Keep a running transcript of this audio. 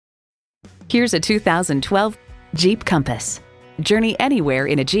Here's a 2012 Jeep Compass. Journey anywhere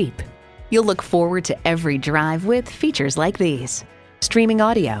in a Jeep. You'll look forward to every drive with features like these: streaming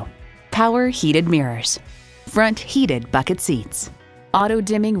audio, power heated mirrors, front heated bucket seats, auto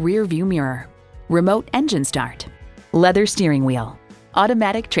dimming rear view mirror, remote engine start, leather steering wheel,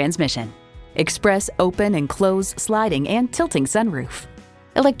 automatic transmission, express open and close sliding and tilting sunroof,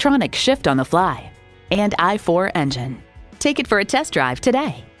 electronic shift on the fly, and i4 engine. Take it for a test drive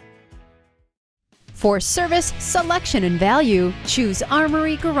today. For service, selection, and value, choose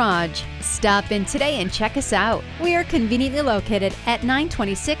Armory Garage. Stop in today and check us out. We are conveniently located at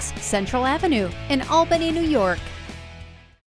 926 Central Avenue in Albany, New York.